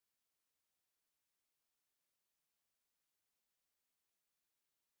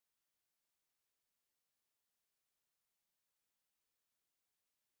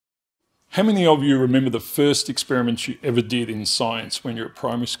How many of you remember the first experiments you ever did in science when you were at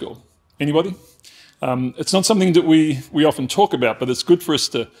primary school? Anybody? It's not something that we often talk about, but it's good for us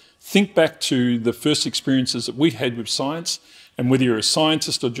to think back to the first experiences that we had with science, and whether you're a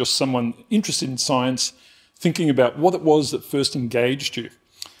scientist or just someone interested in science, thinking about what it was that first engaged you.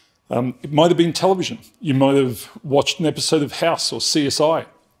 It might have been television. You might have watched an episode of House or CSI.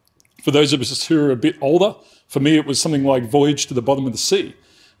 For those of us who are a bit older, for me it was something like Voyage to the Bottom of the Sea,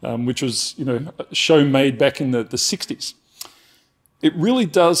 which was a show made back in the 60s. It really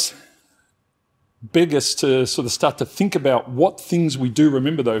does beg us to sort of start to think about what things we do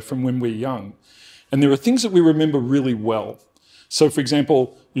remember, though, from when we're young. And there are things that we remember really well. So, for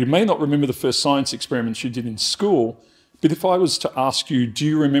example, you may not remember the first science experiments you did in school, but if I was to ask you, do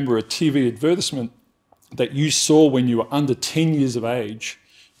you remember a TV advertisement that you saw when you were under 10 years of age,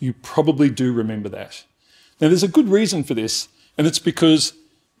 you probably do remember that. Now, there's a good reason for this, and it's because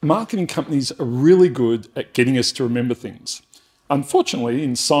marketing companies are really good at getting us to remember things. Unfortunately,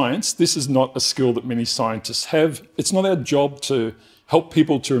 in science, this is not a skill that many scientists have. It's not our job to help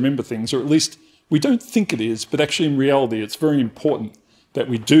people to remember things, or at least we don't think it is, but actually in reality, it's very important that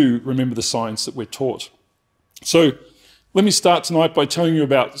we do remember the science that we're taught. So let me start tonight by telling you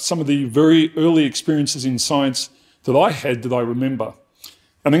about some of the very early experiences in science that I had that I remember.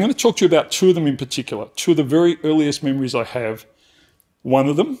 And I'm going to talk to you about two of them in particular, two of the very earliest memories I have. One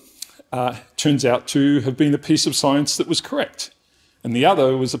of them turns out to have been a piece of science that was correct, and the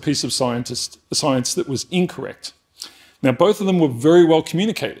other was a piece of science that was incorrect. Now, both of them were very well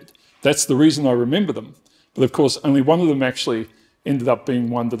communicated. That's the reason I remember them. But of course, only one of them actually ended up being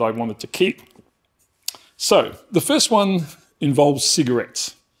one that I wanted to keep. So, the first one involves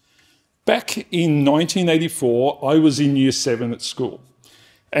cigarettes. Back in 1984, I was in year 7 at school.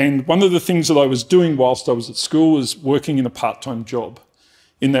 And one of the things that I was doing whilst I was at school was working in a part-time job.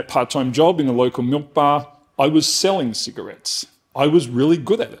 In that part-time job in a local milk bar, I was selling cigarettes. I was really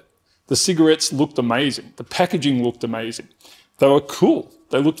good at it. The cigarettes looked amazing. The packaging looked amazing. They were cool.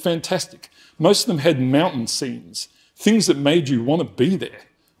 They looked fantastic. Most of them had mountain scenes, things that made you want to be there.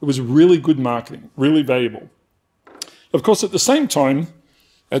 It was really good marketing, really valuable. Of course, at the same time,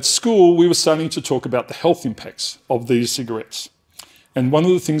 at school, we were starting to talk about the health impacts of these cigarettes. And one of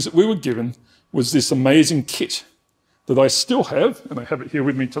the things that we were given was this amazing kit that I still have, and I have it here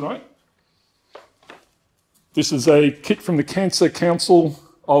with me tonight. This is a kit from the Cancer Council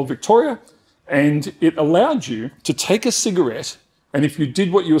of Victoria, and it allowed you to take a cigarette, and if you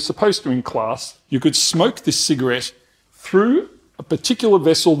did what you were supposed to in class, you could smoke this cigarette through a particular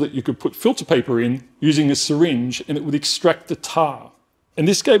vessel that you could put filter paper in using a syringe, and it would extract the tar. And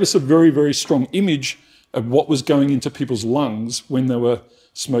this gave us a very, very strong image of what was going into people's lungs when they were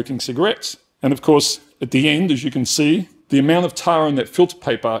smoking cigarettes. And of course, at the end, as you can see, the amount of tar on that filter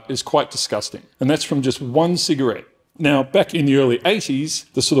paper is quite disgusting. And that's from just one cigarette. Now, back in the early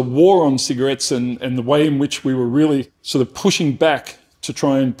 80s, the sort of war on cigarettes and the way in which we were really sort of pushing back to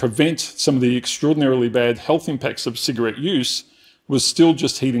try and prevent some of the extraordinarily bad health impacts of cigarette use was still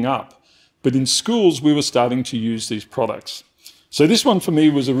just heating up. But in schools, we were starting to use these products. So this one for me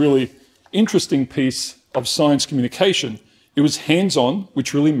was a really interesting piece of science communication. It was hands-on,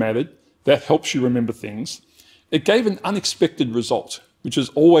 which really mattered. That helps you remember things. It gave an unexpected result, which is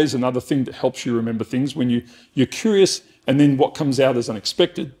always another thing that helps you remember things when you're curious and then what comes out is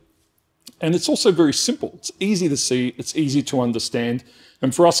unexpected. And it's also very simple. It's easy to see, it's easy to understand.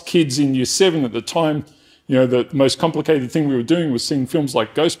 And for us kids in year 7 at the time, the most complicated thing we were doing was seeing films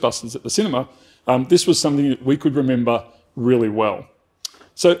like Ghostbusters at the cinema. This was something that we could remember really well.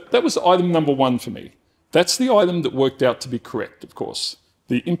 So that was item number 1 for me. That's the item that worked out to be correct, of course.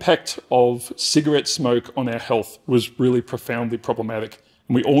 The impact of cigarette smoke on our health was really profoundly problematic,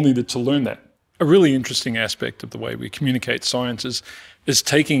 and we all needed to learn that. A really interesting aspect of the way we communicate science is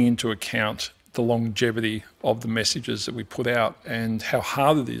taking into account the longevity of the messages that we put out and how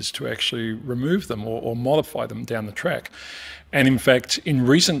hard it is to actually remove them or modify them down the track. And in fact, in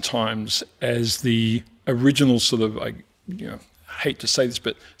recent times, as the original sort of, I hate to say this,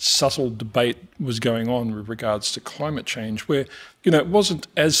 but subtle debate was going on with regards to climate change, where it wasn't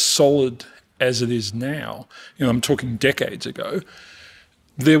as solid as it is now. I'm talking decades ago.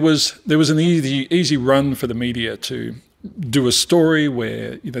 There was an easy run for the media to do a story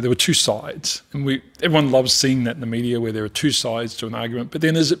where there were two sides, and everyone loves seeing that in the media where there are two sides to an argument. But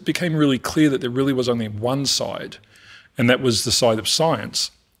then as it became really clear that there really was only one side, and that was the side of science,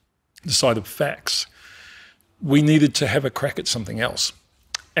 the side of facts, we needed to have a crack at something else.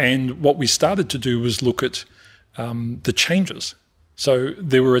 And what we started to do was look at the changes. So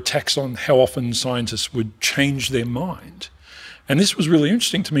there were attacks on how often scientists would change their mind. And this was really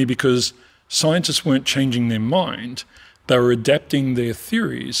interesting to me because scientists weren't changing their mind. They were adapting their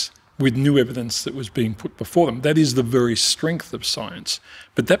theories with new evidence that was being put before them. That is the very strength of science.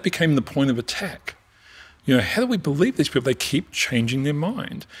 But that became the point of attack. You know, how do we believe these people? They keep changing their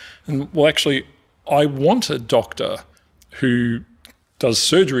mind. And well, actually, I want a doctor who does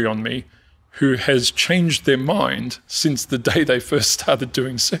surgery on me who has changed their mind since the day they first started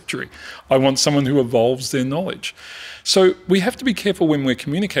doing surgery. I want someone who evolves their knowledge. So we have to be careful when we're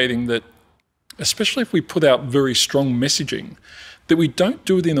communicating that, especially if we put out very strong messaging, that we don't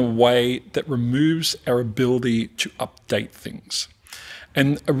do it in a way that removes our ability to update things.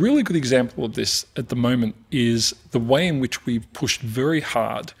 And a really good example of this at the moment is the way in which we've pushed very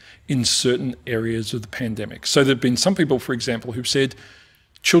hard in certain areas of the pandemic. So there have been some people, for example, who've said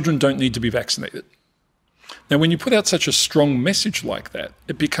children don't need to be vaccinated. Now, when you put out such a strong message like that,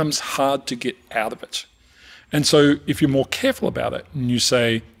 it becomes hard to get out of it. And so if you're more careful about it and you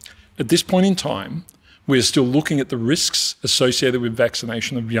say, at this point in time, we're still looking at the risks associated with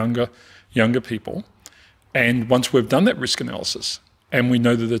vaccination of younger people. And once we've done that risk analysis and we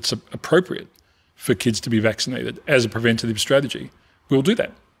know that it's appropriate for kids to be vaccinated as a preventative strategy, we'll do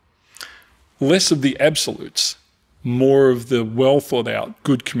that. Less of the absolutes, more of the well thought out,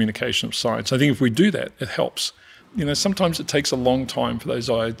 good communication of science. I think if we do that, it helps. You know, sometimes it takes a long time for those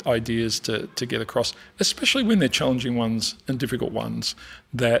ideas to get across, especially when they're challenging ones and difficult ones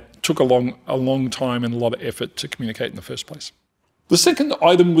that took a long time and a lot of effort to communicate in the first place. The second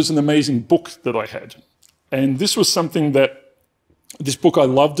item was an amazing book that I had. And this was something this book I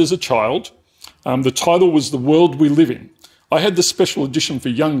loved as a child. The title was The World We Live In. I had the special edition for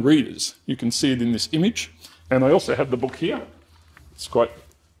young readers. You can see it in this image. And I also have the book here.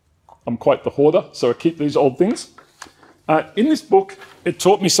 I'm quite the hoarder, so I keep these old things. In this book, it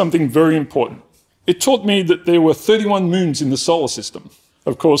taught me something very important. It taught me that there were 31 moons in the solar system.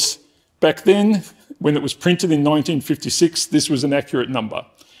 Of course, back then, when it was printed in 1956, this was an accurate number.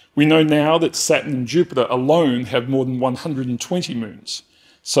 We know now that Saturn and Jupiter alone have more than 120 moons.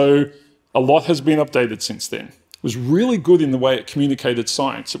 So a lot has been updated since then. It was really good in the way it communicated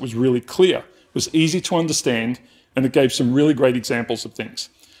science. It was really clear. It was easy to understand, and it gave some really great examples of things.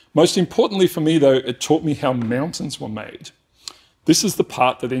 Most importantly for me, though, it taught me how mountains were made. This is the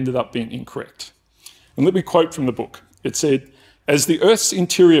part that ended up being incorrect. And let me quote from the book. It said, "As the Earth's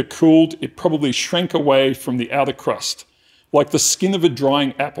interior cooled, it probably shrank away from the outer crust, like the skin of a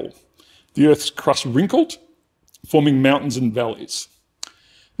drying apple. The Earth's crust wrinkled, forming mountains and valleys."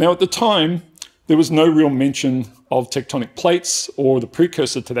 Now, at the time, there was no real mention of tectonic plates or the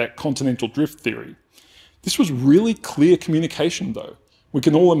precursor to that, continental drift theory. This was really clear communication, though. We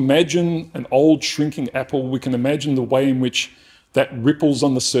can all imagine an old shrinking apple. We can imagine the way in which that ripples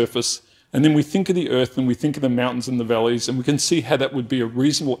on the surface. And then we think of the Earth and we think of the mountains and the valleys, and we can see how that would be a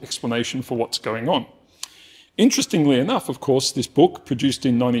reasonable explanation for what's going on. Interestingly enough, of course, this book, produced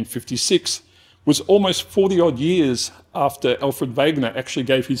in 1956, was almost 40-odd years after Alfred Wegener actually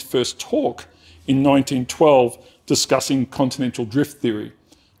gave his first talk in 1912 discussing continental drift theory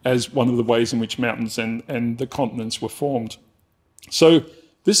as one of the ways in which mountains and the continents were formed. So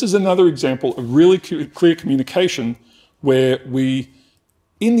this is another example of really clear communication where we,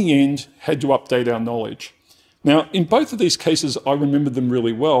 in the end, had to update our knowledge. Now, in both of these cases, I remember them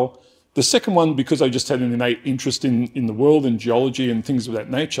really well. The second one, because I just had an innate interest in the world and geology and things of that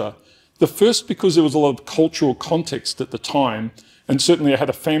nature. The first, because there was a lot of cultural context at the time, and certainly I had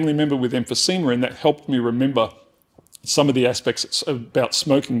a family member with emphysema, and that helped me remember some of the aspects about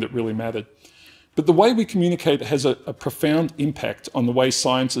smoking that really mattered. But the way we communicate has a profound impact on the way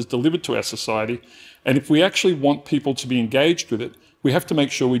science is delivered to our society. And if we actually want people to be engaged with it, we have to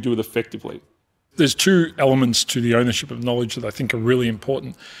make sure we do it effectively. There's two elements to the ownership of knowledge that I think are really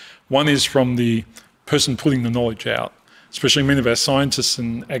important. One is from the person putting the knowledge out. Especially many of our scientists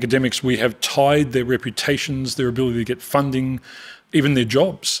and academics, we have tied their reputations, their ability to get funding, even their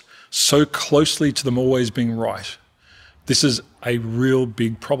jobs, so closely to them always being right. This is a real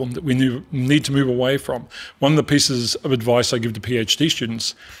big problem that we need to move away from. One of the pieces of advice I give to PhD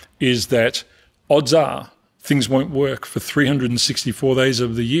students is that odds are things won't work for 364 days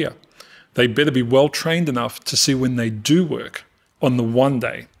of the year. They better be well trained enough to see when they do work on the one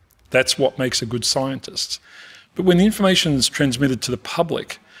day. That's what makes a good scientist. But when the information is transmitted to the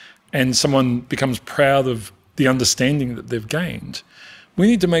public and someone becomes proud of the understanding that they've gained, we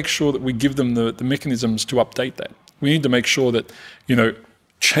need to make sure that we give them the mechanisms to update that. We need to make sure that,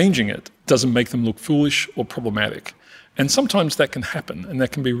 changing it doesn't make them look foolish or problematic. And sometimes that can happen, and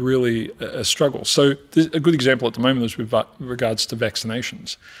that can be really a struggle. So a good example at the moment is with regards to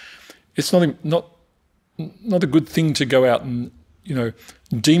vaccinations. It's not a good thing to go out and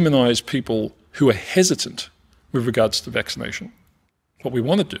demonize people who are hesitant with regards to vaccination. What we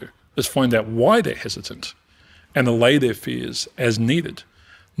want to do is find out why they're hesitant and allay their fears as needed,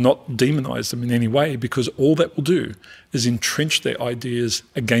 not demonize them in any way, because all that will do is entrench their ideas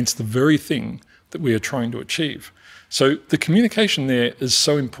against the very thing that we are trying to achieve. So the communication there is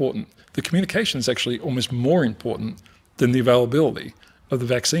so important. The communication is actually almost more important than the availability of the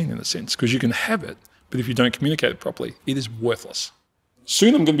vaccine in a sense, because you can have it, but if you don't communicate it properly, it is worthless.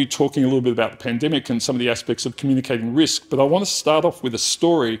 Soon I'm going to be talking a little bit about the pandemic and some of the aspects of communicating risk, but I want to start off with a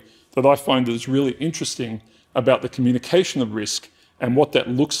story that I find is really interesting about the communication of risk and what that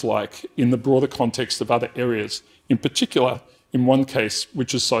looks like in the broader context of other areas, in particular in one case,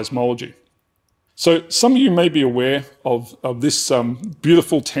 which is seismology. So some of you may be aware of this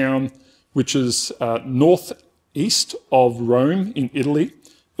beautiful town, which is northeast of Rome in Italy.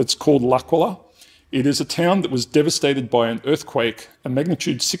 It's called L'Aquila. It is a town that was devastated by an earthquake, a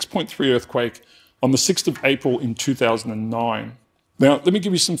magnitude 6.3 earthquake, on the 6th of April in 2009. Now, let me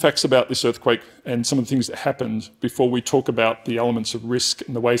give you some facts about this earthquake and some of the things that happened before we talk about the elements of risk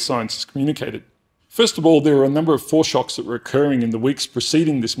and the way science is communicated. First of all, there were a number of foreshocks that were occurring in the weeks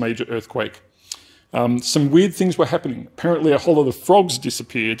preceding this major earthquake. Some weird things were happening. Apparently, a whole lot of frogs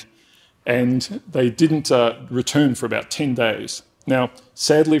disappeared and they didn't return for about 10 days. Now,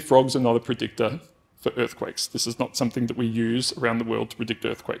 sadly, frogs are not a predictor for earthquakes. This is not something that we use around the world to predict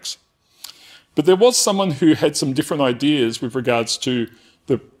earthquakes. But there was someone who had some different ideas with regards to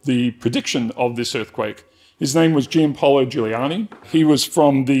the prediction of this earthquake. His name was Giampaolo Giuliani. He was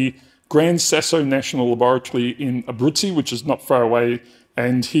from the Gran Sasso National Laboratory in Abruzzi, which is not far away,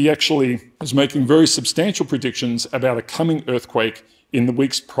 and he actually was making very substantial predictions about a coming earthquake in the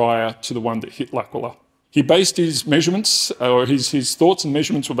weeks prior to the one that hit L'Aquila. He based his measurements, or his thoughts and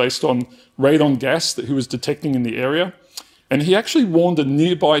measurements were based on radon gas that he was detecting in the area. And he actually warned a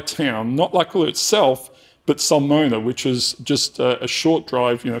nearby town, not L'Aquila itself, but Sulmona, which is just a short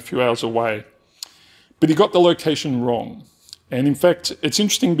drive, a few hours away. But he got the location wrong. And in fact, it's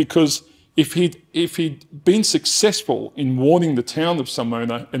interesting because if he'd been successful in warning the town of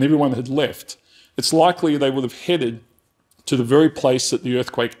Sulmona and everyone had left, it's likely they would have headed to the very place that the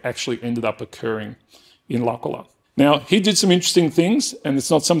earthquake actually ended up occurring in L'Aquila. Now, he did some interesting things, and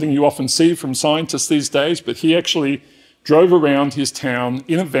it's not something you often see from scientists these days, but he actually drove around his town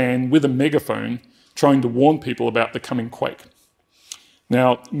in a van with a megaphone trying to warn people about the coming quake.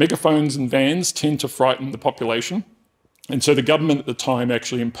 Now, megaphones and vans tend to frighten the population, and so the government at the time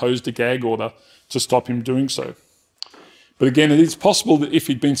actually imposed a gag order to stop him doing so. But again, it is possible that if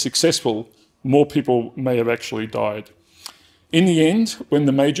he'd been successful, more people may have actually died. In the end, when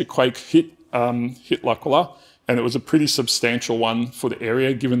the major quake hit L'Aquila, and it was a pretty substantial one for the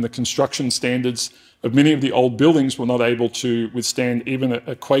area, given the construction standards of many of the old buildings were not able to withstand even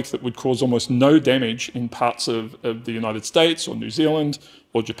a quake that would cause almost no damage in parts of the United States or New Zealand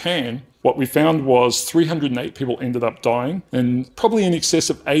or Japan. What we found was 308 people ended up dying, and probably in excess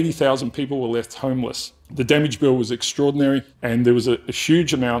of 80,000 people were left homeless. The damage bill was extraordinary, and there was a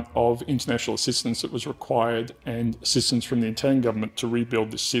huge amount of international assistance that was required, and assistance from the Italian government to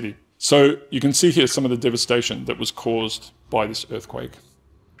rebuild this city. So you can see here some of the devastation that was caused by this earthquake.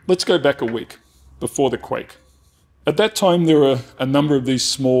 Let's go back a week before the quake. At that time, there were a number of these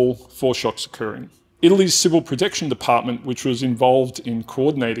small foreshocks occurring. Italy's Civil Protection Department, which was involved in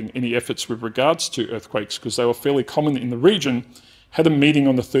coordinating any efforts with regards to earthquakes, because they were fairly common in the region, had a meeting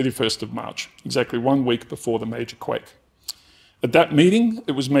on the 31st of March, exactly 1 week before the major quake. At that meeting,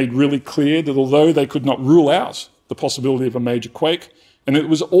 it was made really clear that although they could not rule out the possibility of a major quake, and it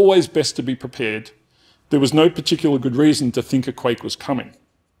was always best to be prepared, there was no particular good reason to think a quake was coming.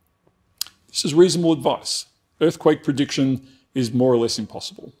 This is reasonable advice. Earthquake prediction is more or less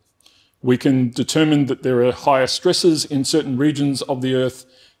impossible. We can determine that there are higher stresses in certain regions of the Earth,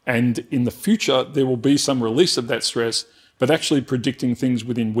 and in the future there will be some release of that stress, but actually predicting things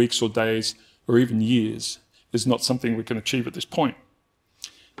within weeks or days or even years is not something we can achieve at this point.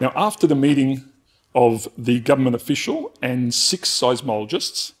 Now, after the meeting of the government official and 6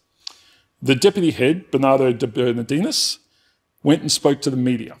 seismologists, the deputy head, Bernardo de Bernardinis, went and spoke to the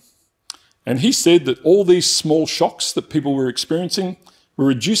media. And he said that all these small shocks that people were experiencing were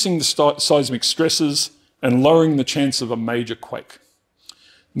reducing the seismic stresses and lowering the chance of a major quake.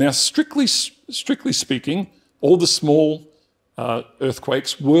 Now, strictly speaking, all the small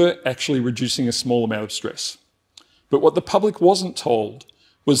earthquakes were actually reducing a small amount of stress. But what the public wasn't told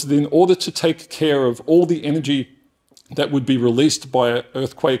was that in order to take care of all the energy that would be released by an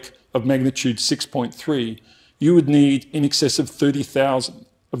earthquake of magnitude 6.3, you would need in excess of 30,000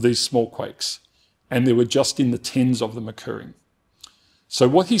 of these small quakes, and there were just in the tens of them occurring. So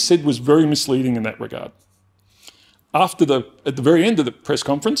what he said was very misleading in that regard. At the very end of the press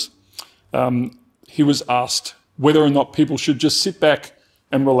conference, he was asked whether or not people should just sit back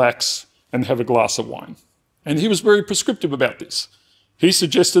and relax and have a glass of wine. And he was very prescriptive about this. He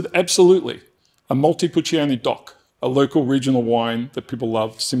suggested absolutely a Montepulciano DOC, a local regional wine that people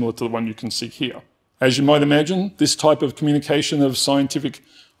love, similar to the one you can see here. As you might imagine, this type of communication of scientific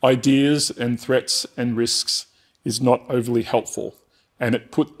ideas and threats and risks is not overly helpful. And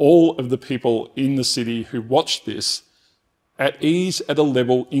it put all of the people in the city who watched this at ease at a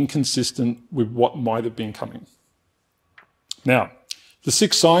level inconsistent with what might have been coming. Now, the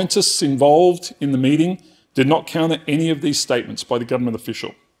 6 scientists involved in the meeting did not counter any of these statements by the government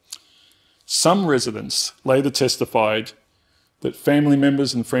official. Some residents later testified that family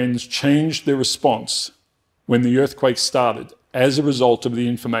members and friends changed their response when the earthquake started as a result of the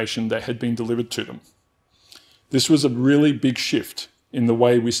information that had been delivered to them. This was a really big shift in the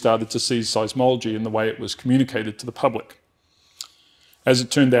way we started to see seismology and the way it was communicated to the public. As it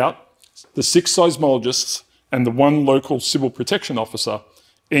turned out, the 6 seismologists and the 1 local civil protection officer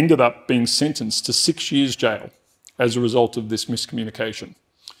ended up being sentenced to 6 years jail as a result of this miscommunication.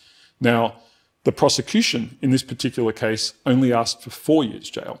 Now, the prosecution in this particular case only asked for 4 years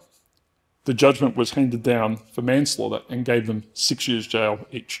jail. The judgment was handed down for manslaughter and gave them 6 years jail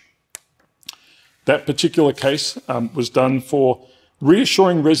each. That particular case was done for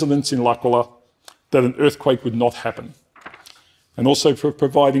reassuring residents in L'Aquila that an earthquake would not happen, and also for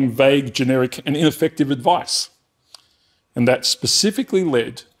providing vague, generic and ineffective advice. And that specifically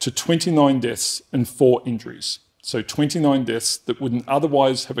led to 29 deaths and 4 injuries. So 29 deaths that wouldn't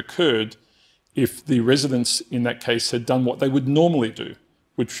otherwise have occurred if the residents in that case had done what they would normally do,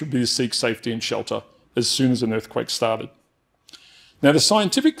 which would be to seek safety and shelter as soon as an earthquake started. Now, the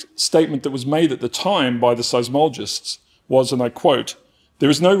scientific statement that was made at the time by the seismologists was, and I quote, "There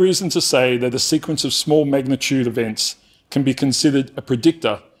is no reason to say that a sequence of small magnitude events can be considered a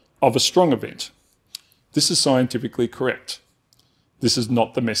predictor of a strong event." This is scientifically correct. This is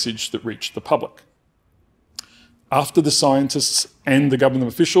not the message that reached the public. After the scientists and the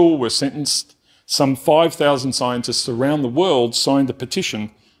government official were sentenced, some 5,000 scientists around the world signed a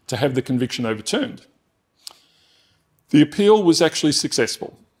petition to have the conviction overturned. The appeal was actually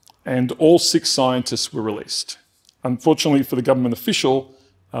successful, and all 6 scientists were released. Unfortunately for the government official,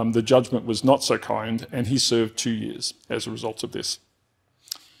 the judgment was not so kind, and he served 2 years as a result of this.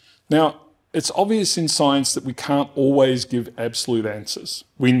 Now, it's obvious in science that we can't always give absolute answers.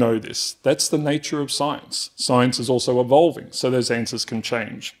 We know this. That's the nature of science. Science is also evolving, so those answers can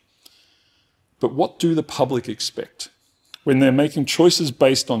change. But what do the public expect? When they're making choices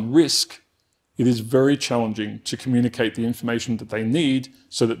based on risk, it is very challenging to communicate the information that they need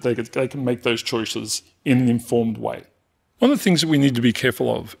so that they can make those choices in an informed way. One of the things that we need to be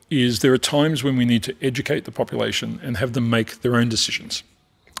careful of is there are times when we need to educate the population and have them make their own decisions.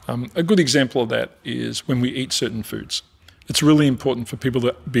 A good example of that is when we eat certain foods. It's really important for people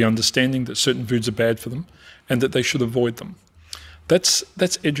to be understanding that certain foods are bad for them and that they should avoid them. That's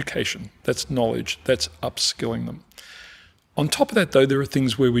education, that's knowledge, that's upskilling them. On top of that, though, there are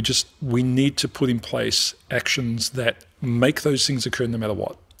things where we need to put in place actions that make those things occur no matter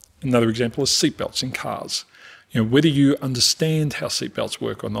what. Another example is seatbelts in cars. Whether you understand how seatbelts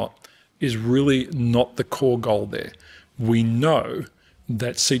work or not is really not the core goal there. We know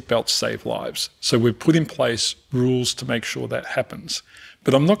that seatbelts save lives. So we've put in place rules to make sure that happens.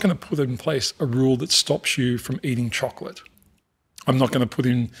 But I'm not going to put in place a rule that stops you from eating chocolate. I'm not going to put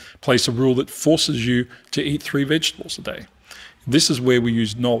in place a rule that forces you to eat 3 vegetables a day. This is where we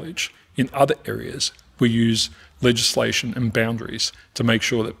use knowledge. In other areas, we use legislation and boundaries to make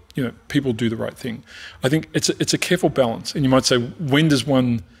sure that people do the right thing. I think it's a careful balance. And you might say, when does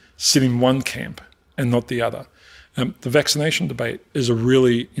one sit in one camp and not the other? The vaccination debate is a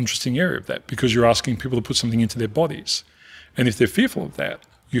really interesting area of that, because you're asking people to put something into their bodies. And if they're fearful of that,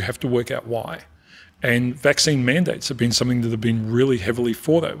 you have to work out why. And vaccine mandates have been something that have been really heavily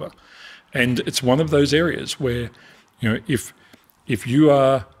fought over. And it's one of those areas where, if you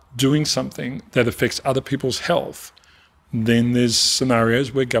are doing something that affects other people's health, then there's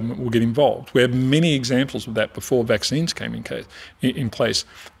scenarios where government will get involved. We have many examples of that before vaccines came in place.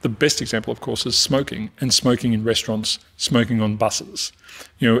 The best example, of course, is smoking, and smoking in restaurants, smoking on buses.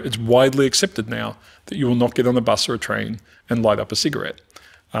 It's widely accepted now that you will not get on a bus or a train and light up a cigarette.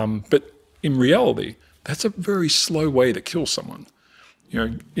 But in reality, that's a very slow way to kill someone.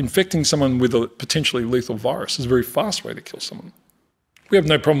 Infecting someone with a potentially lethal virus is a very fast way to kill someone. We have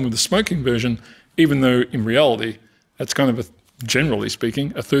no problem with the smoking version, even though in reality, that's kind of a generally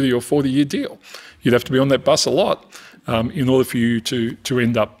speaking, a 30 or 40-year deal. You'd have to be on that bus a lot in order for you to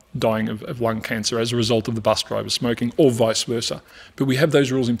end up dying of lung cancer as a result of the bus driver smoking, or vice versa. But we have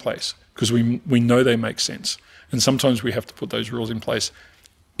those rules in place because we know they make sense. And sometimes we have to put those rules in place,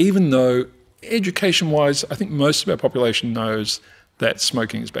 even though education-wise, I think most of our population knows that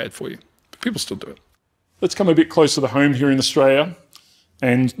smoking is bad for you. But people still do it. Let's come a bit closer to home here in Australia.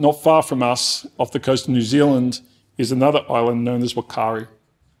 And not far from us, off the coast of New Zealand, is another island known as Wakari.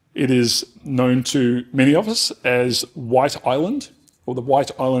 It is known to many of us as White Island, or the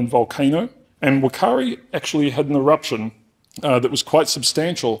White Island volcano. And Wakari actually had an eruption that was quite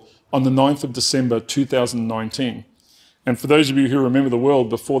substantial on the 9th of December 2019. And for those of you who remember the world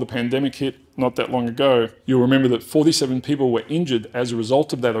before the pandemic hit not that long ago, you'll remember that 47 people were injured as a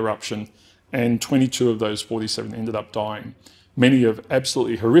result of that eruption, and 22 of those 47 ended up dying. Many of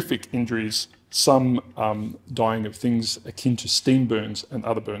absolutely horrific injuries, some dying of things akin to steam burns and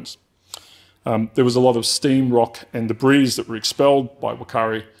other burns. There was a lot of steam, rock and debris that were expelled by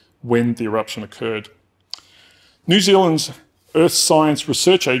Wakari when the eruption occurred. New Zealand's Earth Science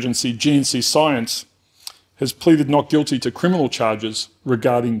Research Agency, GNC Science, has pleaded not guilty to criminal charges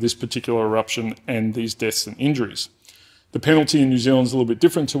regarding this particular eruption and these deaths and injuries. The penalty in New Zealand is a little bit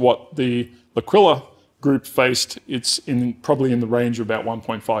different to what the L'Aquila group faced. It's probably in the range of about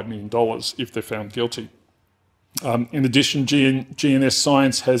 $1.5 million if they're found guilty. In addition, GNS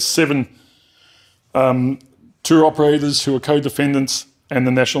Science has 7 tour operators who are co-defendants, and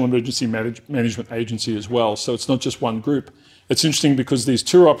the National Emergency Management Agency as well. So it's not just one group. It's interesting because these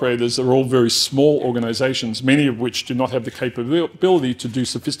tour operators are all very small organisations, many of which do not have the capability to do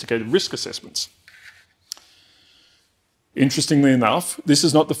sophisticated risk assessments. Interestingly enough, this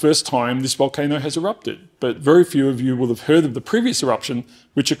is not the first time this volcano has erupted, but very few of you will have heard of the previous eruption,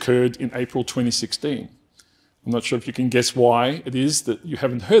 which occurred in April 2016. I'm not sure if you can guess why it is that you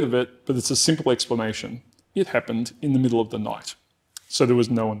haven't heard of it, but it's a simple explanation. It happened in the middle of the night, so there was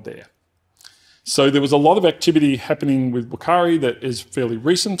no one there. So there was a lot of activity happening with Wakari that is fairly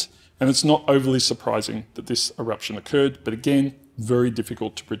recent, and it's not overly surprising that this eruption occurred, but again, very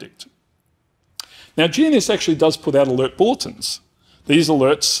difficult to predict. Now, GNS actually does put out alert bulletins. These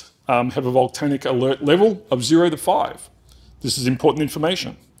alerts have a volcanic alert level of 0 to 5. This is important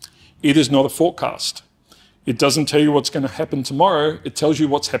information. It is not a forecast. It doesn't tell you what's going to happen tomorrow, it tells you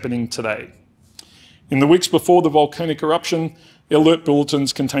what's happening today. In the weeks before the volcanic eruption, the alert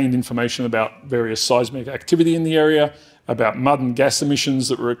bulletins contained information about various seismic activity in the area, about mud and gas emissions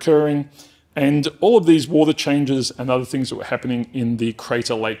that were occurring, and all of these water changes and other things that were happening in the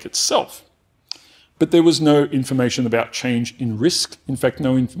crater lake itself. But there was no information about change in risk, in fact,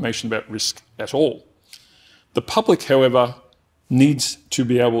 no information about risk at all. The public, however, needs to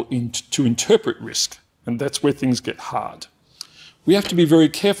be able to interpret risk, and that's where things get hard. We have to be very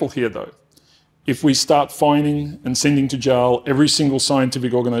careful here, though. If we start fining and sending to jail every single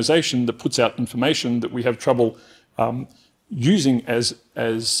scientific organisation that puts out information that we have trouble using as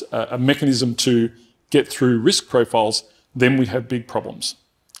a mechanism to get through risk profiles, then we have big problems.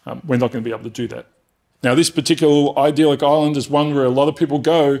 We're not going to be able to do that. Now, this particular idyllic island is one where a lot of people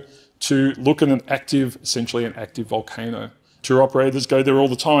go to look at essentially an active volcano. Tour operators go there all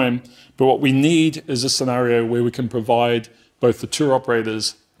the time, but what we need is a scenario where we can provide both the tour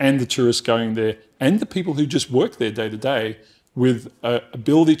operators and the tourists going there and the people who just work there day to day with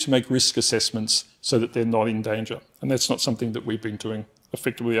ability to make risk assessments so that they're not in danger. And that's not something that we've been doing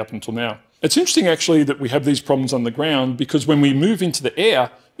effectively up until now. It's interesting actually that we have these problems on the ground, because when we move into the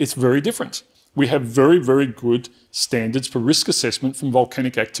air, it's very different. We have very, very good standards for risk assessment from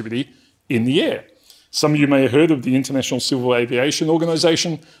volcanic activity in the air. Some of you may have heard of the International Civil Aviation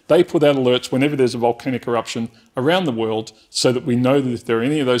Organization. They put out alerts whenever there's a volcanic eruption around the world so that we know that if there are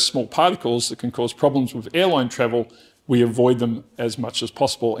any of those small particles that can cause problems with airline travel, we avoid them as much as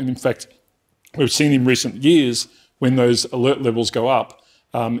possible. And in fact, we've seen in recent years when those alert levels go up,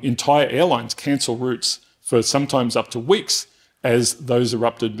 entire airlines cancel routes for sometimes up to weeks as those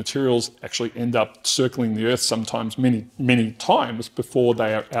erupted materials actually end up circling the Earth sometimes many, many times before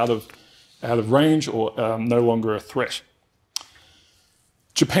they are out of range or no longer a threat.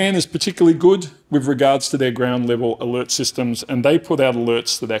 Japan is particularly good with regards to their ground level alert systems, and they put out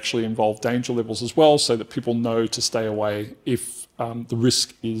alerts that actually involve danger levels as well so that people know to stay away if the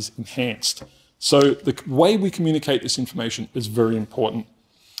risk is enhanced. So the way we communicate this information is very important.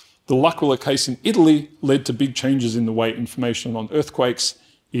 The L'Aquila case in Italy led to big changes in the way information on earthquakes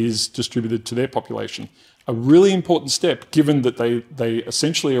is distributed to their population. A really important step, given that they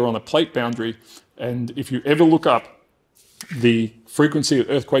essentially are on a plate boundary, and if you ever look up the frequency of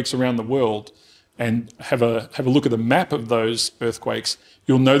earthquakes around the world, and have a look at the map of those earthquakes,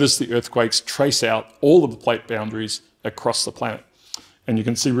 you'll notice the earthquakes trace out all of the plate boundaries across the planet. And you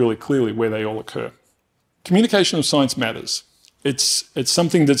can see really clearly where they all occur. Communication of science matters. It's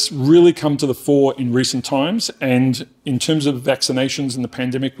something that's really come to the fore in recent times, and in terms of vaccinations and the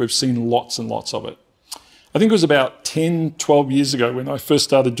pandemic, we've seen lots and lots of it. I think it was about 10, 12 years ago when I first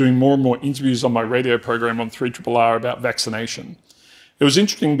started doing more and more interviews on my radio program on 3RRR about vaccination. It was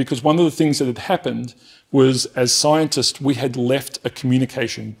interesting because one of the things that had happened was, as scientists, we had left a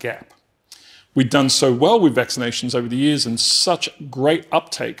communication gap. We'd done so well with vaccinations over the years and such great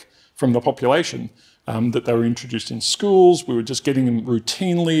uptake from the population that they were introduced in schools. We were just getting them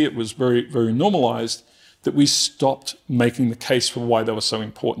routinely. It was very, very normalized that we stopped making the case for why they were so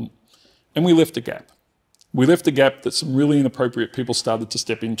important. And we left a gap. We left a gap that some really inappropriate people started to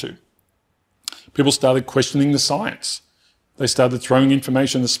step into. People started questioning the science. They started throwing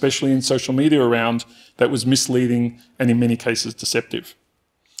information, especially in social media, around that was misleading and in many cases deceptive.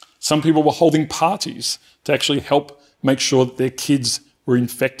 Some people were holding parties to actually help make sure that their kids were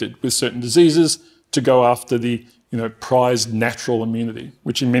infected with certain diseases to go after the prized natural immunity,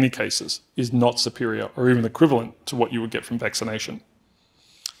 which in many cases is not superior or even equivalent to what you would get from vaccination.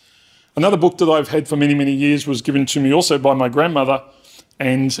 Another book that I've had for many, many years was given to me also by my grandmother,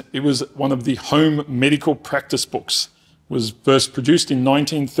 and it was one of the home medical practice books. It was first produced in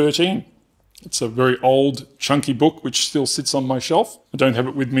 1913. It's a very old, chunky book which still sits on my shelf. I don't have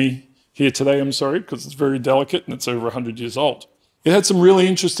it with me here today, I'm sorry, because it's very delicate and it's over 100 years old. It had some really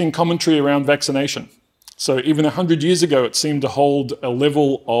interesting commentary around vaccination. So even 100 years ago, it seemed to hold a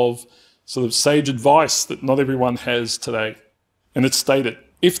level of sort of sage advice that not everyone has today. And it stated,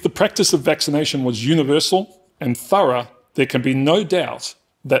 if the practice of vaccination was universal and thorough, there can be no doubt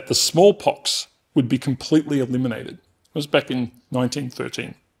that the smallpox would be completely eliminated. It was back in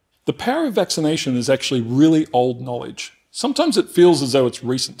 1913. The power of vaccination is actually really old knowledge. Sometimes it feels as though it's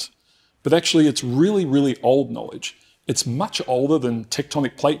recent, but actually it's really, really old knowledge. It's much older than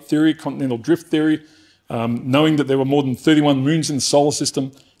tectonic plate theory, continental drift theory, knowing that there were more than 31 moons in the solar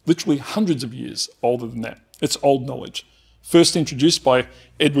system, literally hundreds of years older than that. It's old knowledge. First introduced by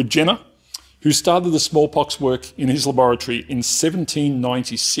Edward Jenner, who started the smallpox work in his laboratory in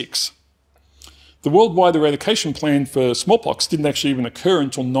 1796. The worldwide eradication plan for smallpox didn't actually even occur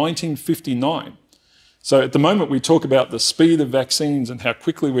until 1959. So at the moment we talk about the speed of vaccines and how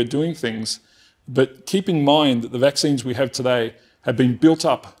quickly we're doing things, but keep in mind that the vaccines we have today have been built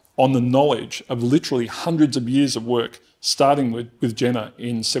up on the knowledge of literally hundreds of years of work, starting with Jenner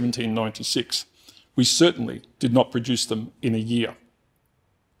in 1796. We certainly did not produce them in a year.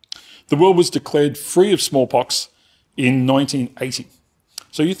 The world was declared free of smallpox in 1980.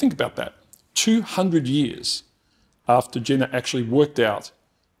 So you think about that. 200 years after Jenner actually worked out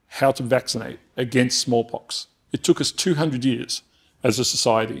how to vaccinate against smallpox. It took us 200 years as a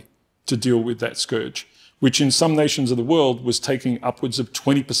society to deal with that scourge, which in some nations of the world was taking upwards of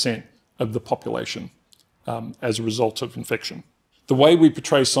 20% of the population as a result of infection. The way we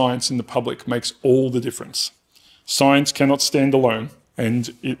portray science in the public makes all the difference. Science cannot stand alone,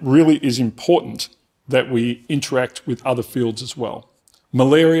 and it really is important that we interact with other fields as well.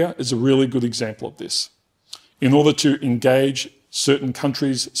 Malaria is a really good example of this. In order to engage certain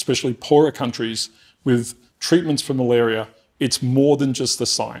countries, especially poorer countries, with treatments for malaria, it's more than just the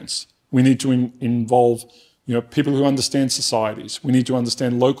science. We need to involve people who understand societies. We need to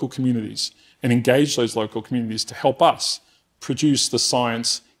understand local communities and engage those local communities to help us produce the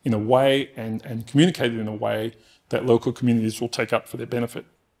science in a way and communicate it in a way that local communities will take up for their benefit.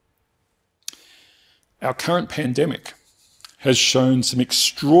 Our current pandemic has shown some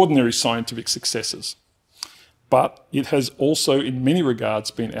extraordinary scientific successes, but it has also in many regards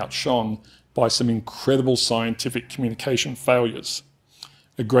been outshone by some incredible scientific communication failures.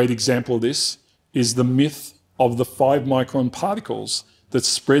 A great example of this is the myth of the 5-micron particles that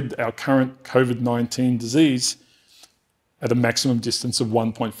spread our current COVID-19 disease at a maximum distance of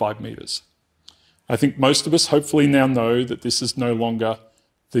 1.5 meters. I think most of us hopefully now know that this is no longer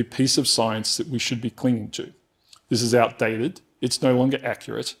the piece of science that we should be clinging to. This is outdated, it's no longer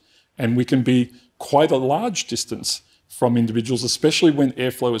accurate, and we can be quite a large distance from individuals, especially when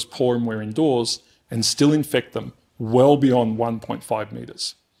airflow is poor and we're indoors, and still infect them well beyond 1.5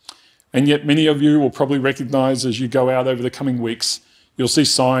 meters. And yet many of you will probably recognize as you go out over the coming weeks, you'll see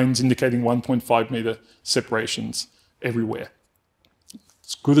signs indicating 1.5 meter separations everywhere.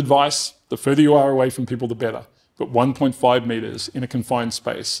 It's good advice. The further you are away from people, the better. But 1.5 meters in a confined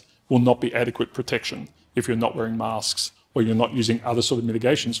space will not be adequate protection if you're not wearing masks or you're not using other sort of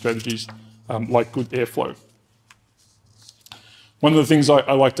mitigation strategies like good airflow. One of the things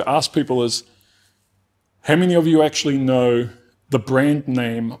I like to ask people is, How many of you actually know the brand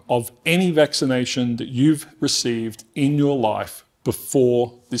name of any vaccination that you've received in your life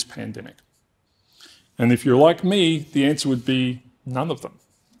before this pandemic? And if you're like me, the answer would be none of them.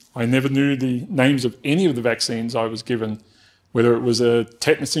 I never knew the names of any of the vaccines I was given, whether it was a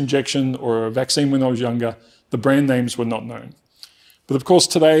tetanus injection or a vaccine when I was younger. The brand names were not known. But of course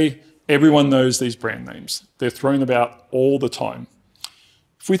today, everyone knows these brand names. They're thrown about all the time.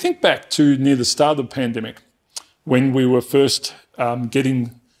 If we think back to near the start of the pandemic, when we were first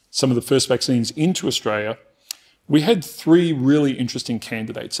getting some of the first vaccines into Australia, we had three really interesting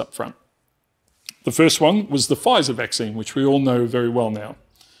candidates up front. The first one was the Pfizer vaccine, which we all know very well now.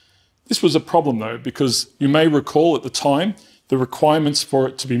 This was a problem though, because you may recall at the time, the requirements for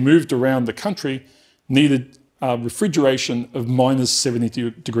it to be moved around the country needed refrigeration of minus 70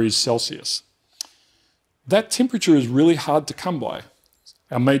 degrees Celsius. That temperature is really hard to come by.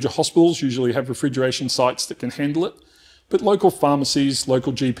 Our major hospitals usually have refrigeration sites that can handle it, but local pharmacies,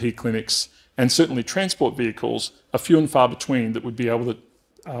 local GP clinics, and certainly transport vehicles are few and far between that would be able to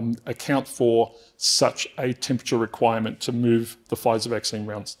account for such a temperature requirement to move the Pfizer vaccine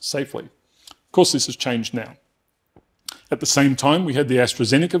around safely. Of course, this has changed now. At the same time, we had the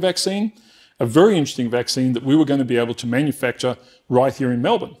AstraZeneca vaccine, a very interesting vaccine that we were going to be able to manufacture right here in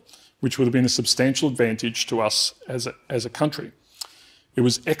Melbourne, which would have been a substantial advantage to us as a country. It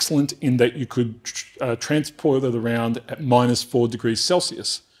was excellent in that you could transport it around at minus 4 degrees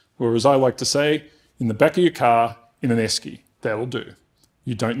Celsius, or as I like to say, in the back of your car in an esky. That'll do.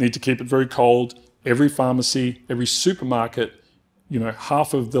 You don't need to keep it very cold. Every pharmacy, every supermarket,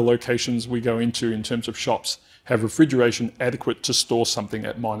 half of the locations we go into in terms of shops have refrigeration adequate to store something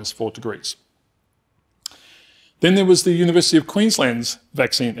at minus 4 degrees. Then there was the University of Queensland's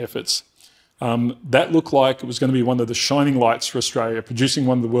vaccine efforts. That looked like it was going to be one of the shining lights for Australia, producing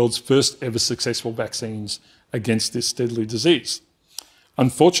one of the world's first ever successful vaccines against this deadly disease.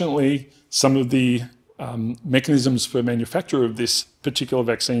 Unfortunately, some of the mechanisms for manufacture of this particular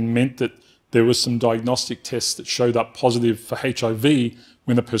vaccine meant that there were some diagnostic tests that showed up positive for HIV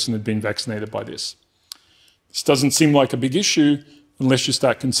when a person had been vaccinated by this. This doesn't seem like a big issue unless you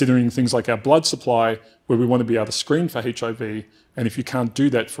start considering things like our blood supply, where we want to be able to screen for HIV, and if you can't do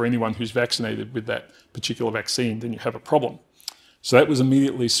that for anyone who's vaccinated with that particular vaccine, then you have a problem. So that was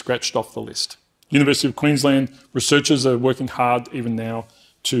immediately scratched off the list. University of Queensland researchers are working hard even now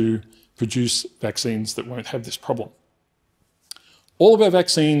to produce vaccines that won't have this problem. All of our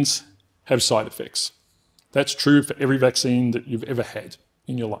vaccines have side effects. That's true for every vaccine that you've ever had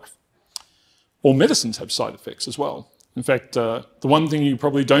in your life. All medicines have side effects as well. In fact, the one thing you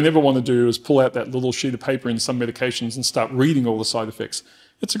probably don't ever want to do is pull out that little sheet of paper in some medications and start reading all the side effects.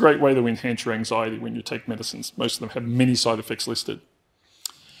 It's a great way to enhance your anxiety when you take medicines. Most of them have many side effects listed.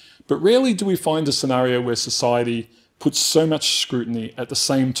 But rarely do we find a scenario where society puts so much scrutiny at the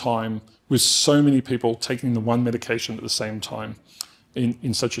same time with so many people taking the one medication at the same time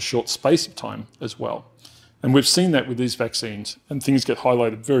in such a short space of time as well. And we've seen that with these vaccines, and things get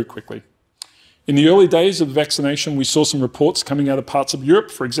highlighted very quickly. In the early days of vaccination, we saw some reports coming out of parts of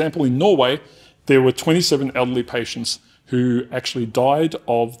Europe. For example, in Norway, there were 27 elderly patients who actually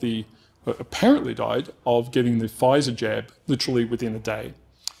apparently died of getting the Pfizer jab literally within a day.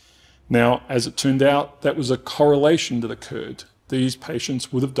 Now, as it turned out, that was a correlation that occurred. These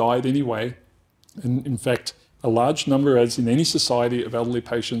patients would have died anyway. And in fact, a large number, as in any society, of elderly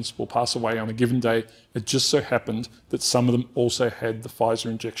patients will pass away on a given day. It just so happened that some of them also had the Pfizer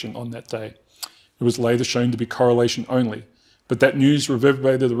injection on that day. It was later shown to be correlation only, but that news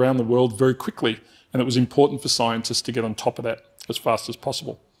reverberated around the world very quickly, and it was important for scientists to get on top of that as fast as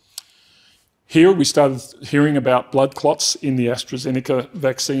possible. Here we started hearing about blood clots in the AstraZeneca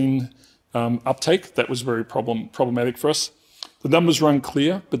vaccine uptake. That was very problematic for us. The numbers were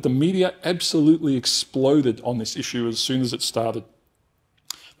unclear, but the media absolutely exploded on this issue as soon as it started.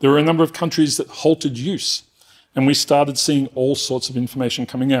 There were a number of countries that halted use, and we started seeing all sorts of information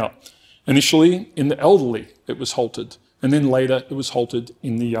coming out. Initially, in the elderly, it was halted, and then later it was halted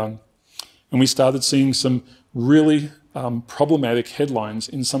in the young. And we started seeing some really problematic headlines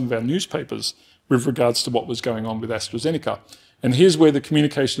in some of our newspapers with regards to what was going on with AstraZeneca. And here's where the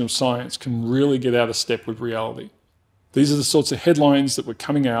communication of science can really get out of step with reality. These are the sorts of headlines that were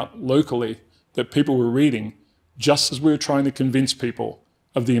coming out locally that people were reading just as we were trying to convince people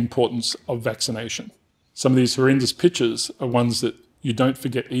of the importance of vaccination. Some of these horrendous pictures are ones that you don't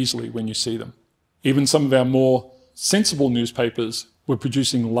forget easily when you see them. Even some of our more sensible newspapers were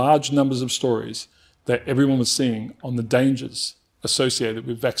producing large numbers of stories that everyone was seeing on the dangers associated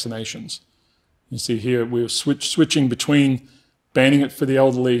with vaccinations. You see here we're switching between banning it for the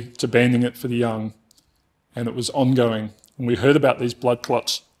elderly to banning it for the young. and it was ongoing. And we heard about these blood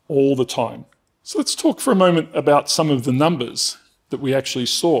clots all the time. So let's talk for a moment about some of the numbers that we actually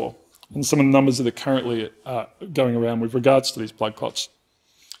saw and some of the numbers that are currently going around with regards to these blood clots.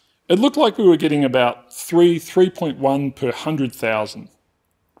 It looked like we were getting about 3.1 per 100,000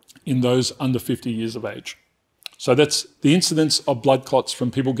 in those under 50 years of age. So that's the incidence of blood clots from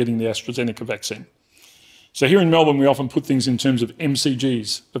people getting the AstraZeneca vaccine. So here in Melbourne, we often put things in terms of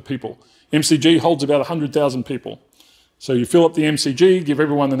MCGs of people. MCG holds about 100,000 people. So you fill up the MCG, give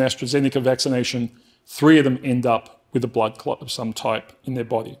everyone an AstraZeneca vaccination, 3 of them end up with a blood clot of some type in their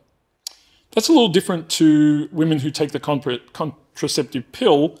body. That's a little different to women who take the contraceptive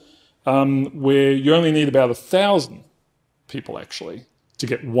pill, where you only need about 1,000 people actually to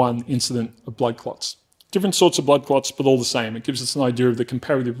get 1 incident of blood clots. Different sorts of blood clots, but all the same. It gives us an idea of the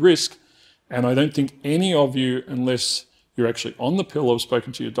comparative risk. And I don't think any of you, unless you're actually on the pill or have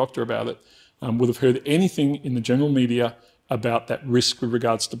spoken to your doctor about it, would have heard anything in the general media about that risk with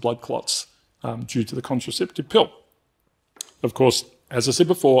regards to blood clots due to the contraceptive pill. Of course, as I said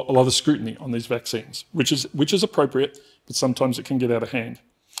before, a lot of scrutiny on these vaccines, which is appropriate, but sometimes it can get out of hand.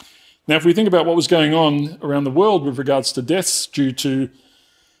 Now, if we think about what was going on around the world with regards to deaths due to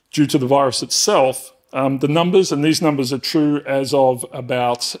the virus itself, the numbers, and these numbers are true as of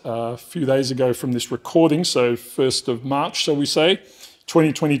about a few days ago from this recording, so 1st of March, shall we say,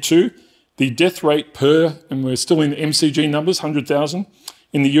 2022, the death rate per, and we're still in MCG numbers, 100,000,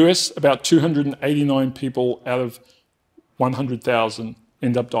 in the US, about 289 people out of 100,000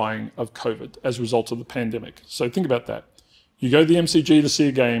 end up dying of COVID as a result of the pandemic. So think about that. You go to the MCG to see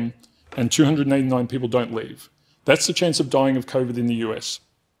a game and 289 people don't leave. That's the chance of dying of COVID in the US.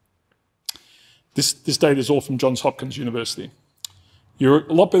 This data is all from Johns Hopkins University. You're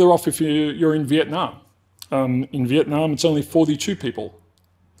a lot better off if you're in Vietnam. In Vietnam, it's only 42 people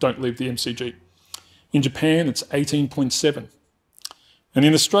don't leave the MCG. In Japan, it's 18.7. And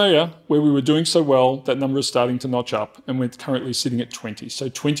in Australia, where we were doing so well, that number is starting to notch up, and we're currently sitting at 20. So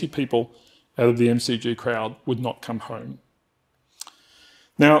 20 people out of the MCG crowd would not come home.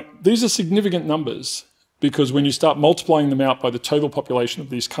 Now, these are significant numbers because when you start multiplying them out by the total population of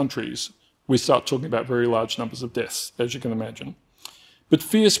these countries, we start talking about very large numbers of deaths, as you can imagine. But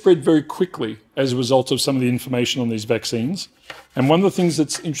fear spread very quickly as a result of some of the information on these vaccines. And one of the things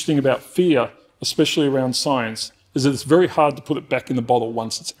that's interesting about fear, especially around science, is that it's very hard to put it back in the bottle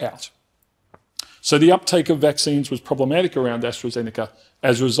once it's out. So the uptake of vaccines was problematic around AstraZeneca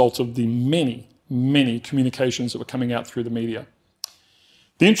as a result of the many, many communications that were coming out through the media.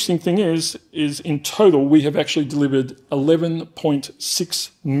 The interesting thing is in total, we have actually delivered 11.6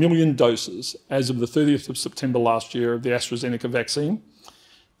 million doses as of the 30th of September last year of the AstraZeneca vaccine.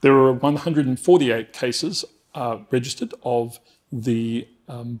 There were 148 cases registered of the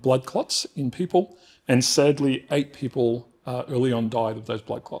blood clots in people, and sadly, 8 people early on died of those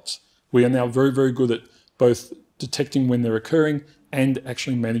blood clots. We are now very, very good at both detecting when they're occurring and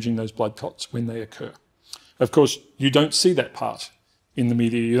actually managing those blood clots when they occur. Of course, you don't see that part in the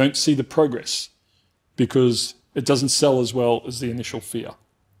media. You don't see the progress because it doesn't sell as well as the initial fear.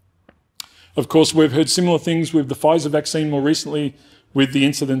 Of course, we've heard similar things with the Pfizer vaccine more recently with the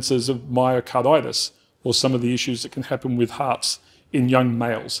incidences of myocarditis or some of the issues that can happen with hearts in young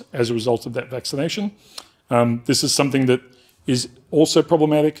males as a result of that vaccination. This is something that is also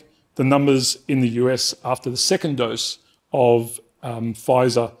problematic. The numbers in the US after the second dose of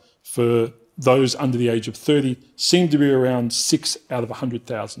Pfizer for those under the age of 30 seem to be around 6 out of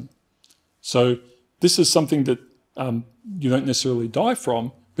 100,000. So this is something that you don't necessarily die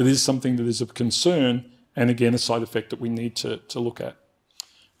from, but it is something that is of concern and again a side effect that we need to look at.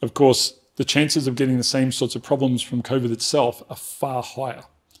 Of course, the chances of getting the same sorts of problems from COVID itself are far higher.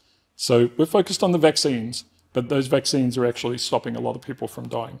 So we're focused on the vaccines, but those vaccines are actually stopping a lot of people from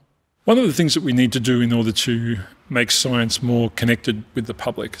dying. One of the things that we need to do in order to make science more connected with the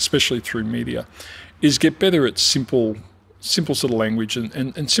public, especially through media, is get better at simple sort of language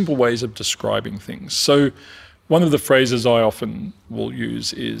and simple ways of describing things. So one of the phrases I often will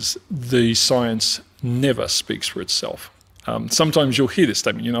use is the science never speaks for itself. Sometimes you'll hear this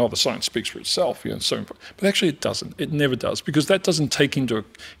statement, you know, oh, the science speaks for itself, you know, so important. But actually it doesn't. It never does, because that doesn't take into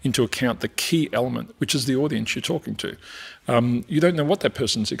account the key element, which is the audience you're talking to. You don't know what that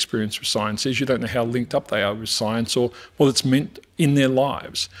person's experience with science is. You don't know how linked up they are with science or what it's meant in their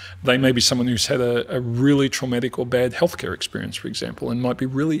lives. They may be someone who's had a really traumatic or bad healthcare experience, for example, and might be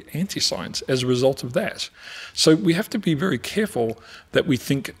really anti-science as a result of that. So we have to be very careful that we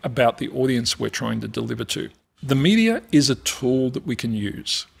think about the audience we're trying to deliver to. The media is a tool that we can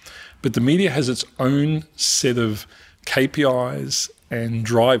use, but the media has its own set of KPIs and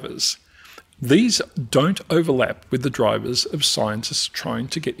drivers These don't overlap with the drivers of scientists trying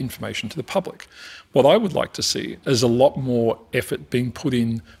to get information to the public. What I would like to see is a lot more effort being put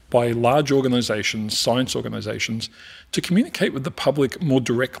in by large organisations, science organisations, to communicate with the public more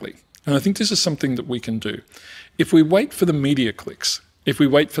directly. And I think this is something that we can do. If we wait for the media clicks, if we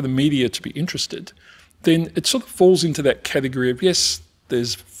wait for the media to be interested, then it sort of falls into that category of, yes,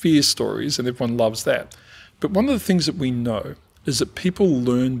 there's fear stories and everyone loves that. But one of the things that we know is that people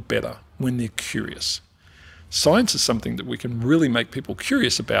learn better when they're curious. Science is something that we can really make people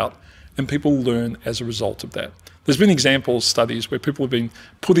curious about, and people learn as a result of that. There's been examples, studies, where people have been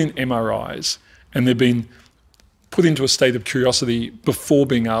put in MRIs and they've been put into a state of curiosity before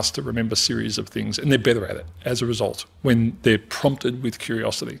being asked to remember a series of things, and they're better at it as a result when they're prompted with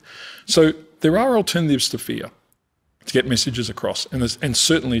curiosity. So there are alternatives to fear to get messages across, and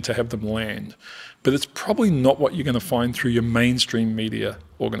certainly to have them land. But it's probably not what you're going to find through your mainstream media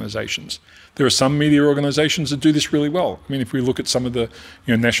organisations. There are some media organisations that do this really well. I mean, if we look at some of the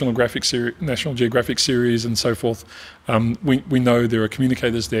National Geographic series and so forth, we know there are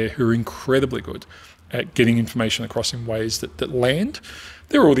communicators there who are incredibly good at getting information across in ways that land.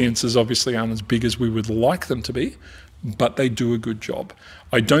 Their audiences obviously aren't as big as we would like them to be, but they do a good job.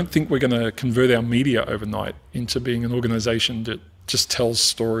 I don't think we're going to convert our media overnight into being an organisation that just tells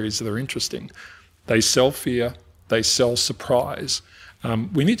stories that are interesting. They sell fear, they sell surprise.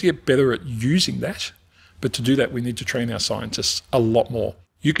 We need to get better at using that, but to do that we need to train our scientists a lot more.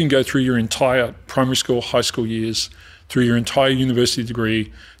 You can go through your entire primary school, high school years, through your entire university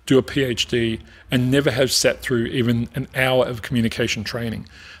degree, do a PhD, and never have sat through even an hour of communication training.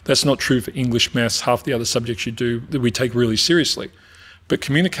 That's not true for English, maths, half the other subjects you do that we take really seriously. But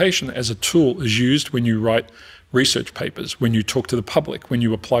communication as a tool is used when you write research papers, when you talk to the public, when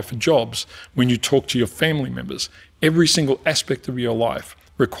you apply for jobs, when you talk to your family members. Every single aspect of your life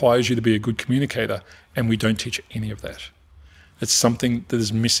requires you to be a good communicator, and we don't teach any of that. It's something that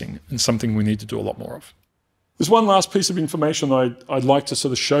is missing and something we need to do a lot more of. There's one last piece of information I'd like to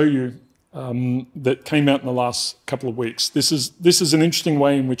sort of show you that came out in the last couple of weeks. This is an interesting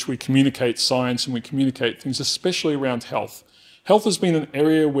way in which we communicate science and we communicate things, especially around health. Health has been an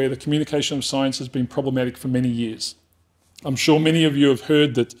area where the communication of science has been problematic for many years. I'm sure many of you have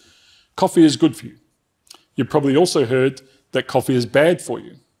heard that coffee is good for you. You've probably also heard that coffee is bad for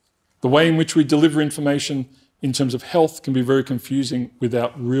you. The way in which we deliver information in terms of health can be very confusing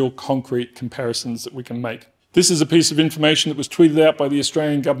without real concrete comparisons that we can make. This is a piece of information that was tweeted out by the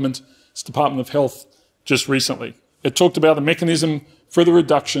Australian Government's Department of Health just recently. It talked about a mechanism for the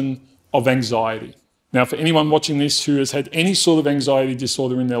reduction of anxiety. Now, for anyone watching this who has had any sort of anxiety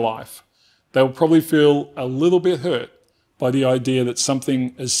disorder in their life, they'll probably feel a little bit hurt by the idea that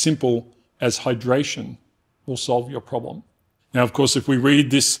something as simple as hydration will solve your problem. Now, of course, if we read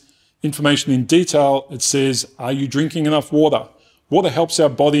this information in detail, it says, are you drinking enough water? Water helps our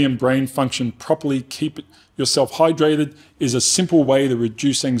body and brain function properly. Keep yourself hydrated is a simple way to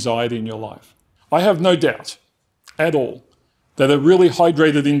reduce anxiety in your life. I have no doubt at all that a really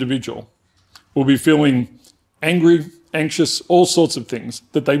hydrated individual will be feeling angry, anxious, all sorts of things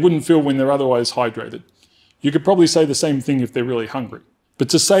that they wouldn't feel when they're otherwise hydrated. You could probably say the same thing if they're really hungry. But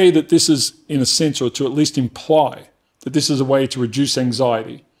to say that this is, in a sense, or to at least imply that this is a way to reduce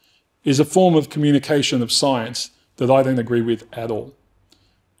anxiety, is a form of communication of science that I don't agree with at all.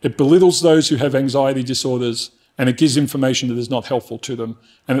 It belittles those who have anxiety disorders, and it gives information that is not helpful to them,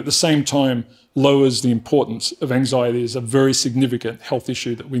 and at the same time lowers the importance of anxiety as a very significant health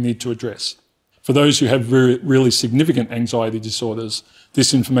issue that we need to address. For those who have really significant anxiety disorders,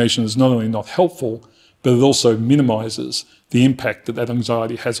 this information is not only not helpful, but it also minimises the impact that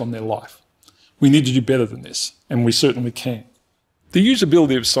anxiety has on their life. We need to do better than this, and we certainly can. The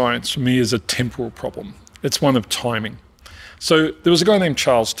usability of science for me is a temporal problem. It's one of timing. So there was a guy named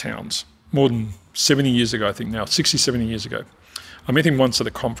Charles Towns, more than 70 years ago, I think now, 60, 70 years ago. I met him once at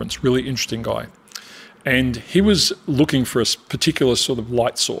a conference, really interesting guy. And he was looking for a particular sort of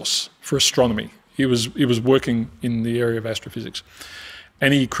light source for astronomy. He was working in the area of astrophysics.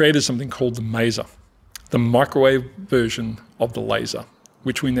 And he created something called the maser, the microwave version of the laser,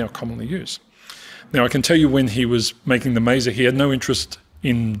 which we now commonly use. Now, I can tell you when he was making the maser, he had no interest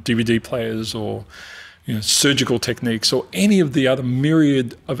in DVD players or surgical techniques or any of the other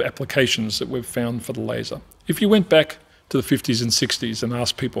myriad of applications that we've found for the laser. If you went back to the 50s and 60s and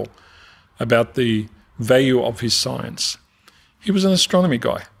asked people about the value of his science, he was an astronomy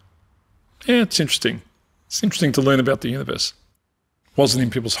guy. Yeah, it's interesting. It's interesting to learn about the universe. Wasn't in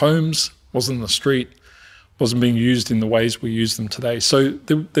people's homes, wasn't in the street, wasn't being used in the ways we use them today. So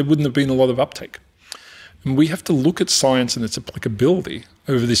there wouldn't have been a lot of uptake. And we have to look at science and its applicability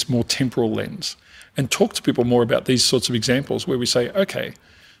over this more temporal lens and talk to people more about these sorts of examples where we say, okay,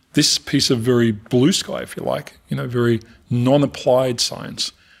 this piece of very blue sky, if you like, very non-applied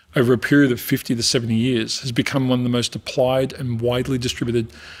science over a period of 50 to 70 years has become one of the most applied and widely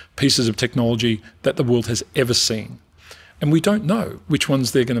distributed pieces of technology that the world has ever seen. And we don't know which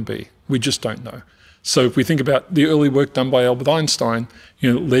ones they're going to be. We just don't know. So if we think about the early work done by Albert Einstein,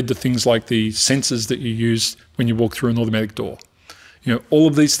 it led to things like the sensors that you use when you walk through an automatic door. All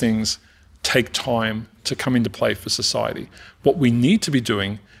of these things take time to come into play for society. What we need to be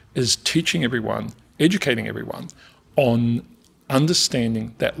doing is teaching everyone, educating everyone on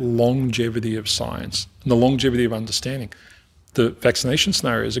understanding that longevity of science and the longevity of understanding. The vaccination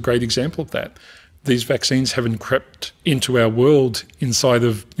scenario is a great example of that. These vaccines haven't crept into our world inside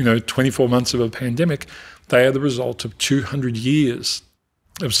of 24 months of a pandemic. They are the result of 200 years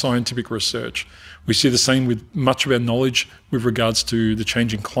of scientific research. We see the same with much of our knowledge with regards to the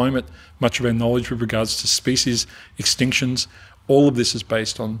changing climate, much of our knowledge with regards to species extinctions. All of this is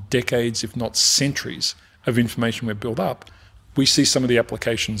based on decades, if not centuries, of information we've built up. We see some of the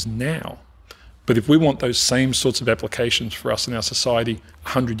applications now. But if we want those same sorts of applications for us in our society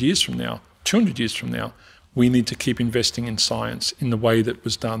 100 years from now, 200 years from now, we need to keep investing in science in the way that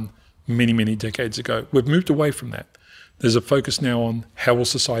was done many, many decades ago. We've moved away from that. There's a focus now on how will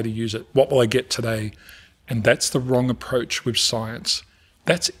society use it? What will I get today? And that's the wrong approach with science.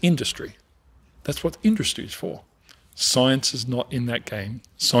 That's industry. That's what industry is for. Science is not in that game.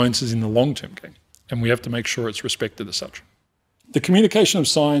 Science is in the long-term game, and we have to make sure it's respected as such. The communication of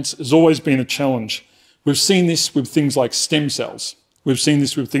science has always been a challenge. We've seen this with things like stem cells. We've seen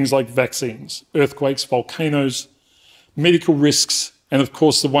this with things like vaccines, earthquakes, volcanoes, medical risks, and of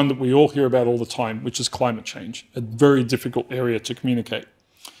course the one that we all hear about all the time, which is climate change, a very difficult area to communicate.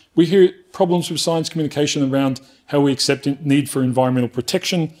 We hear problems with science communication around how we accept need for environmental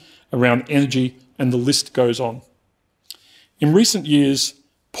protection, around energy, and the list goes on. In recent years,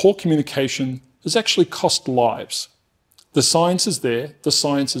 poor communication has actually cost lives. The science is there, the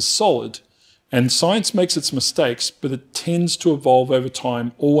science is solid, and science makes its mistakes, but it tends to evolve over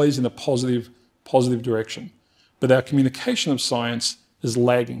time, always in a positive direction. But our communication of science is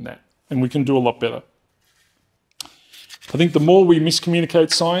lagging that, and we can do a lot better. I think the more we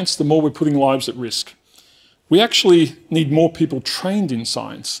miscommunicate science, the more we're putting lives at risk. We actually need more people trained in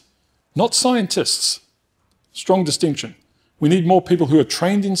science, not scientists. Strong distinction. We need more people who are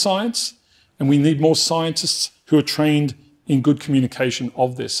trained in science, and we need more scientists who are trained in good communication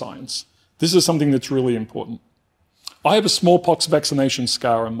of their science. This is something that's really important. I have a smallpox vaccination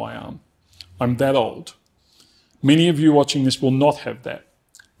scar on my arm. I'm that old. Many of you watching this will not have that.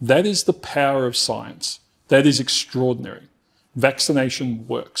 That is the power of science. That is extraordinary. Vaccination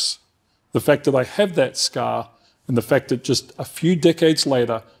works. The fact that I have that scar and the fact that just a few decades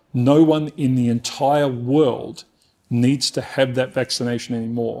later, no one in the entire world needs to have that vaccination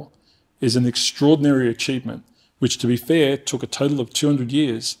anymore is an extraordinary achievement, which, to be fair, took a total of 200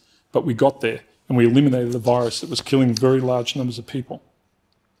 years, but we got there and we eliminated a virus that was killing very large numbers of people.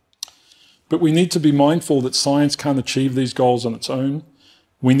 But we need to be mindful that science can't achieve these goals on its own.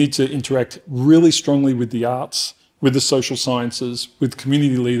 We need to interact really strongly with the arts, with the social sciences, with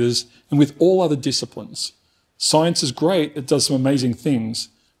community leaders, and with all other disciplines. Science is great, it does some amazing things,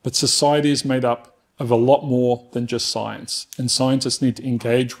 but society is made up of a lot more than just science, and scientists need to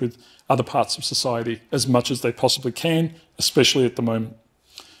engage with other parts of society as much as they possibly can, especially at the moment.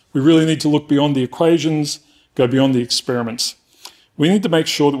 We really need to look beyond the equations, go beyond the experiments. We need to make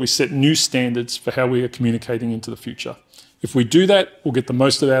sure that we set new standards for how we are communicating into the future. If we do that, we'll get the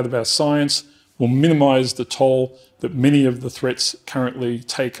most out of our science, we'll minimise the toll that many of the threats currently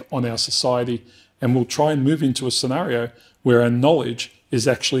take on our society, and we'll try and move into a scenario where our knowledge is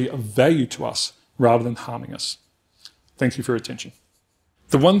actually of value to us rather than harming us. Thank you for your attention.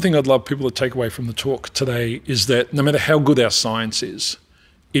 The one thing I'd love people to take away from the talk today is that no matter how good our science is,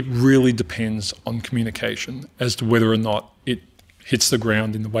 it really depends on communication as to whether or not it hits the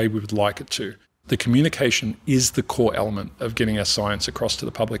ground in the way we would like it to. The communication is the core element of getting our science across to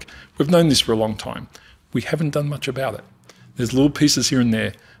the public. We've known this for a long time. We haven't done much about it. There's little pieces here and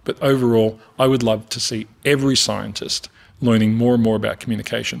there, but overall, I would love to see every scientist learning more and more about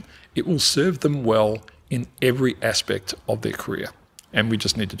communication. It will serve them well in every aspect of their career, and we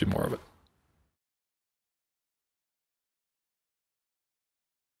just need to do more of it.